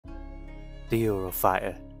The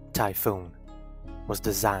Eurofighter Typhoon was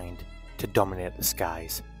designed to dominate the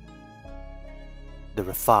skies. The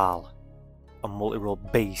Rafale, a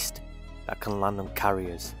multirole beast that can land on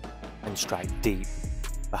carriers and strike deep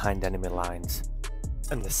behind enemy lines.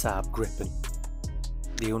 And the Saab Gripen,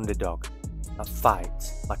 the underdog that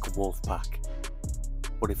fights like a wolf pack.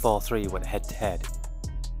 But if all three went head to head,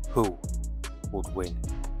 who would win?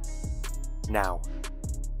 Now,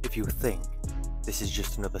 if you think this is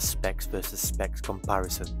just another specs versus specs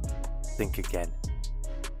comparison, think again.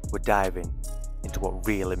 We're diving into what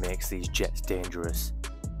really makes these jets dangerous,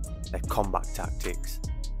 their combat tactics,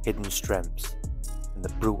 hidden strengths, and the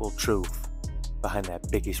brutal truth behind their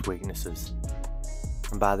biggest weaknesses.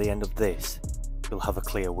 And by the end of this, you'll have a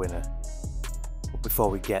clear winner. But before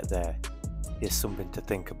we get there, here's something to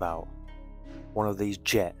think about. One of these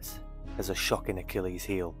jets has a shocking Achilles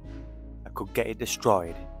heel that could get it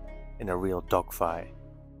destroyed in a real dogfight.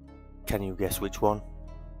 Can you guess which one?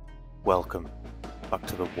 Welcome back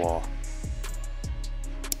to the war.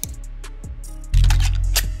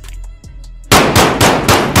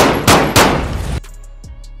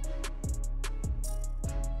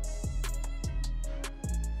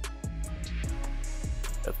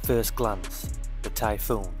 At first glance, the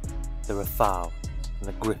Typhoon, the Rafale and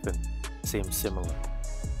the Gripen seem similar.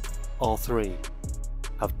 All three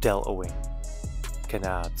have delta wing,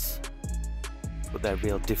 canards, but their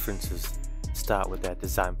real differences start with their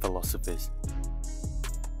design philosophies.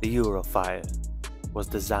 The Eurofighter was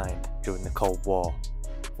designed during the Cold War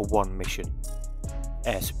for one mission: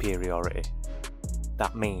 air superiority.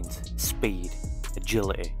 That means speed,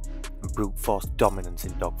 agility and brute force dominance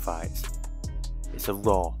in dogfights. It's a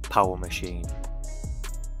raw power machine.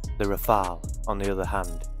 The Rafale, on the other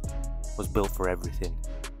hand, was built for everything.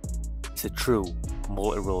 It's a true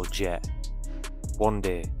multirole jet. One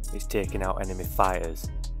day it's taking out enemy fighters,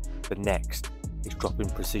 the next it's dropping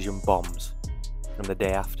precision bombs, and the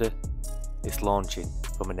day after it's launching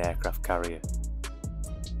from an aircraft carrier.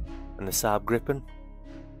 And the Saab Gripen?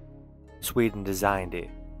 Sweden designed it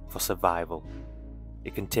for survival.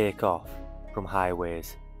 It can take off from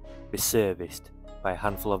highways, be serviced by a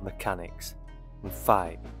handful of mechanics, and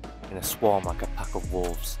fight in a swarm like a pack of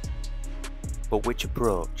wolves. But which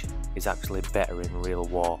approach is actually better in real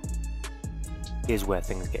war? Here's where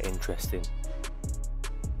things get interesting.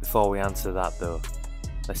 Before we answer that though,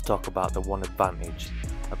 let's talk about the one advantage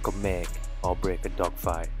that could make or break a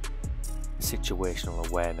dogfight: situational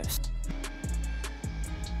awareness.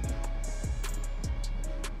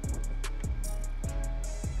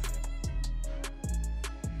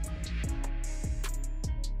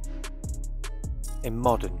 In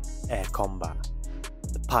modern air combat,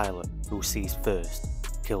 the pilot who sees first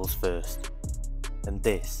kills first, and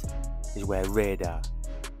this is where radar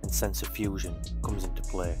and sensor fusion comes into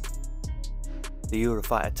play. The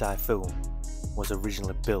Eurofighter Typhoon was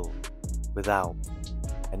originally built without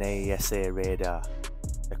an AESA radar,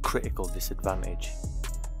 a critical disadvantage.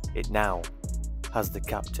 It now has the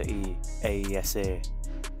Captor E AESA,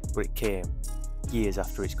 but it came years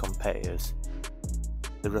after its competitors.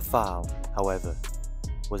 The Rafale, however,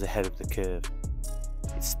 was ahead of the curve.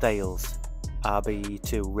 Its Thales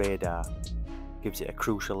RBE2 radar gives it a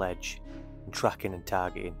crucial edge in tracking and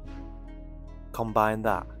targeting. Combine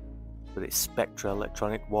that with its Spectra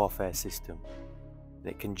electronic warfare system, and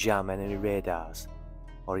it can jam enemy radars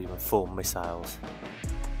or even full missiles.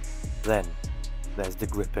 Then there's the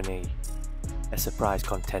Gripen E, a surprise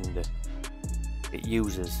contender. It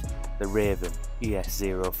uses the Raven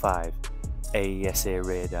ES-05 AESA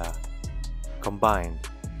radar, combined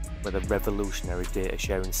with a revolutionary data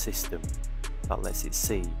sharing system that lets it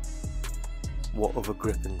see what other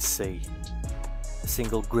Gripens see. A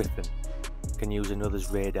single Gripen can use another's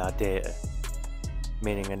radar data,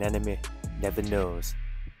 meaning an enemy never knows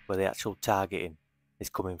where the actual targeting is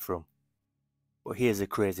coming from. But here's a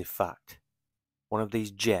crazy fact: one of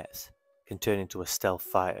these jets can turn into a stealth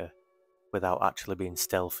fighter without actually being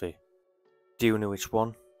stealthy. Do you know which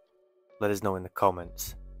one? Let us know in the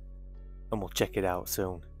comments, and we'll check it out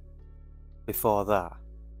soon. Before that,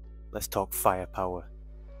 let's talk firepower,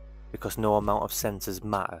 because no amount of sensors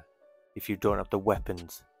matter if you don't have the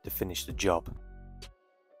weapons to finish the job.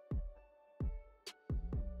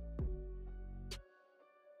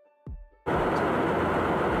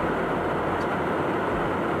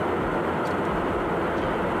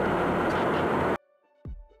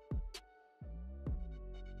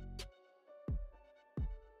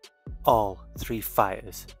 All three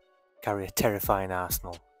fighters carry a terrifying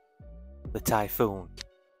arsenal. The Typhoon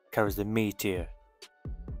carries the Meteor,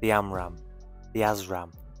 the AMRAAM, the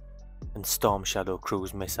ASRAAM, and Storm Shadow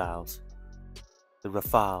cruise missiles. The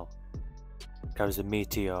Rafale carries the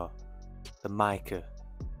Meteor, the Mica,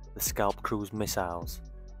 the Scalp cruise missiles,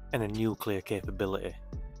 and a nuclear capability,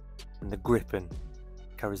 and the Gripen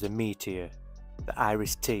carries the Meteor, the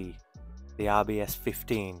Iris-T, the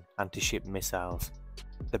RBS-15 anti-ship missiles,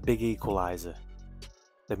 the Big Equalizer,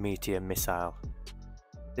 the Meteor missile.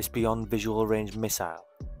 This beyond visual range missile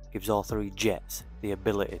gives all three jets the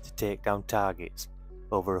ability to take down targets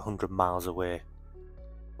over 100 miles away.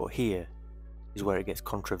 But here is where it gets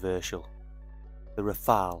controversial. The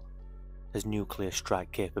Rafale has nuclear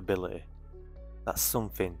strike capability. That's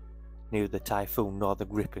something neither the Typhoon nor the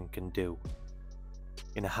Gripen can do.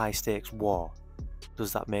 In a high stakes war,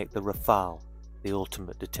 does that make the Rafale the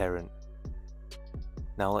ultimate deterrent?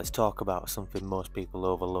 Now let's talk about something most people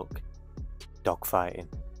overlook: dogfighting.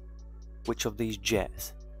 Which of these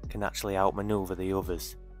jets can actually outmaneuver the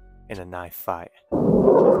others in a knife fight?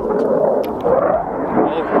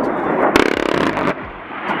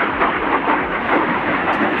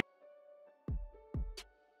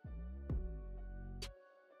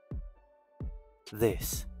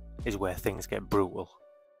 This is where things get brutal.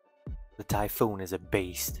 The Typhoon is a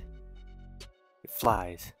beast. It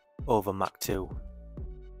flies over Mach 2,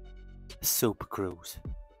 a super cruise,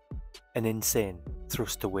 an insane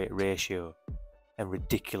thrust to weight ratio, and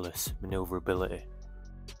ridiculous maneuverability.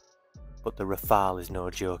 But the Rafale is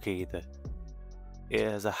no joke either. It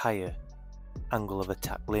has a higher angle of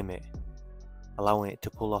attack limit, allowing it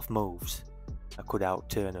to pull off moves that could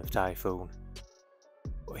outturn a Typhoon.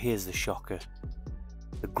 But here's the shocker: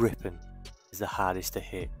 the Gripen is the hardest to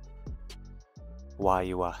hit. Why,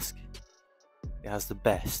 you ask? It has the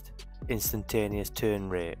best instantaneous turn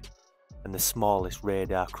rate and the smallest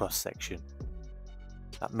radar cross-section.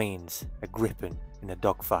 That means a Gripen in a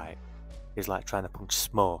dogfight is like trying to punch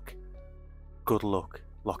smoke. Good luck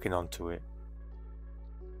locking onto it.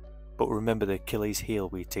 But remember the Achilles heel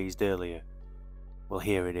we teased earlier? Well,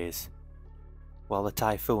 here it is. While the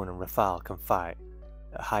Typhoon and Rafale can fight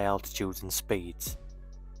at high altitudes and speeds,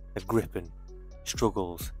 the Gripen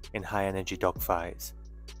struggles in high energy dogfights.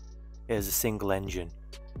 It has a single engine,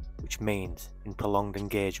 which means in prolonged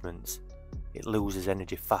engagements it loses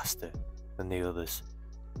energy faster than the others.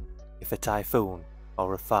 If a Typhoon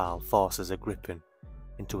or Rafale forces a Gripen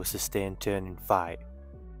into a sustained turning fight,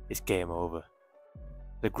 it's game over.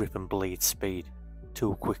 The Gripen bleeds speed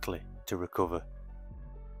too quickly to recover.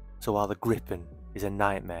 So while the Gripen is a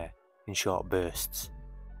nightmare in short bursts,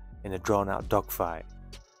 in a drawn out dogfight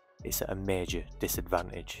it's at a major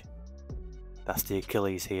disadvantage. That's the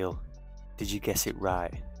Achilles heel. Did you guess it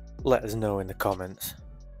right? Let us know in the comments.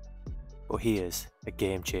 But here's a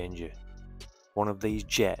game changer. One of these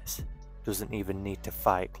jets doesn't even need to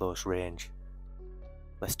fight close range.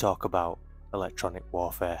 Let's talk about electronic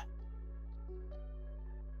warfare.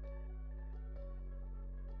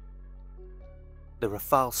 The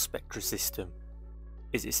Rafale Spectra system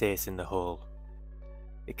is its ace in the hole.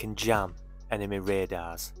 It can jam enemy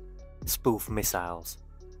radars, spoof missiles,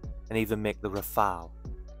 and even make the Rafale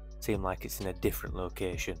seem like it's in a different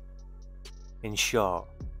location. In short,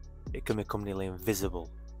 it can become nearly invisible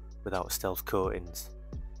without stealth coatings.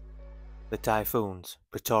 The Typhoon's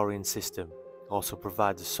Praetorian system also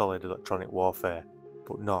provides a solid electronic warfare,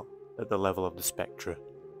 but not at the level of the Spectra.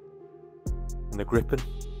 And the Gripen?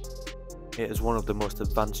 It is one of the most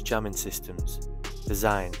advanced jamming systems,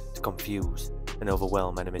 designed to confuse and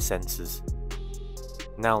overwhelm enemy sensors.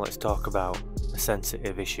 Now let's talk about a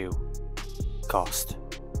sensitive issue: cost.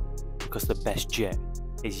 Because the best jet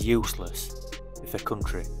is useless if a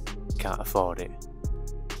country can't afford it.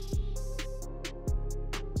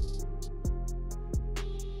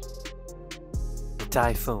 The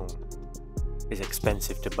Typhoon is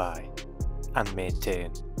expensive to buy and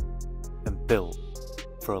maintain, and built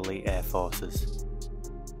for elite air forces.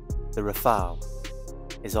 The Rafale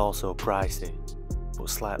is also pricey, but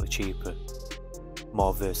slightly cheaper,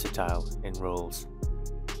 more versatile in roles.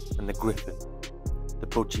 And the Gripen, the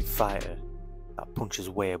budget fighter that punches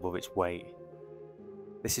way above its weight.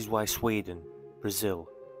 This is why Sweden, Brazil,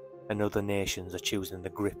 and other nations are choosing the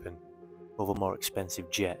Gripen over more expensive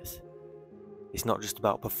jets. It's not just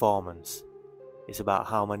about performance, it's about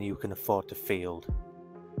how many you can afford to field.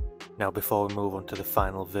 Now, before we move on to the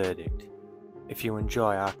final verdict, if you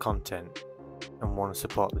enjoy our content and want to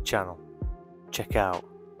support the channel, check out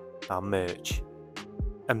our merch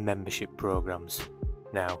and membership programs.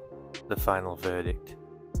 Now, the final verdict.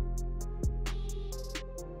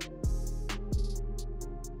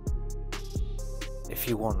 If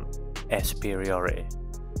you want air superiority,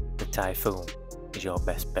 the Typhoon is your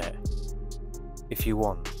best bet. If you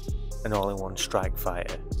want an all-in-one strike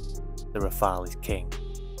fighter, the Rafale is king.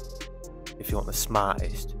 If you want the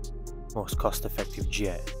smartest, most cost-effective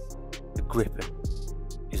jet, the Gripen,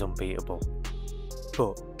 is unbeatable.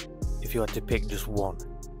 But if you had to pick just one,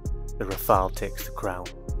 the Rafale takes the crown.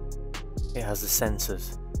 It has the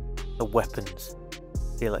sensors, the weapons,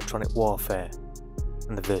 the electronic warfare,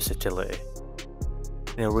 and the versatility.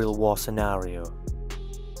 In a real war scenario,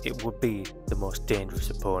 it would be the most dangerous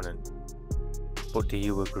opponent. But do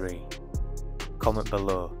you agree? Comment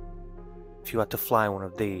below. If you had to fly one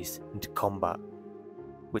of these into combat,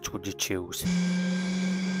 which would you choose?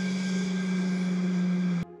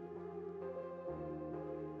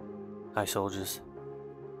 Hi soldiers,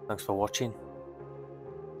 thanks for watching.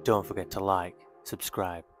 Don't forget to like,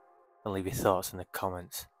 subscribe, and leave your thoughts in the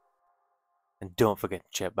comments. And don't forget to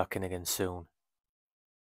check back in again soon.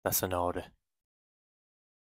 That's an order.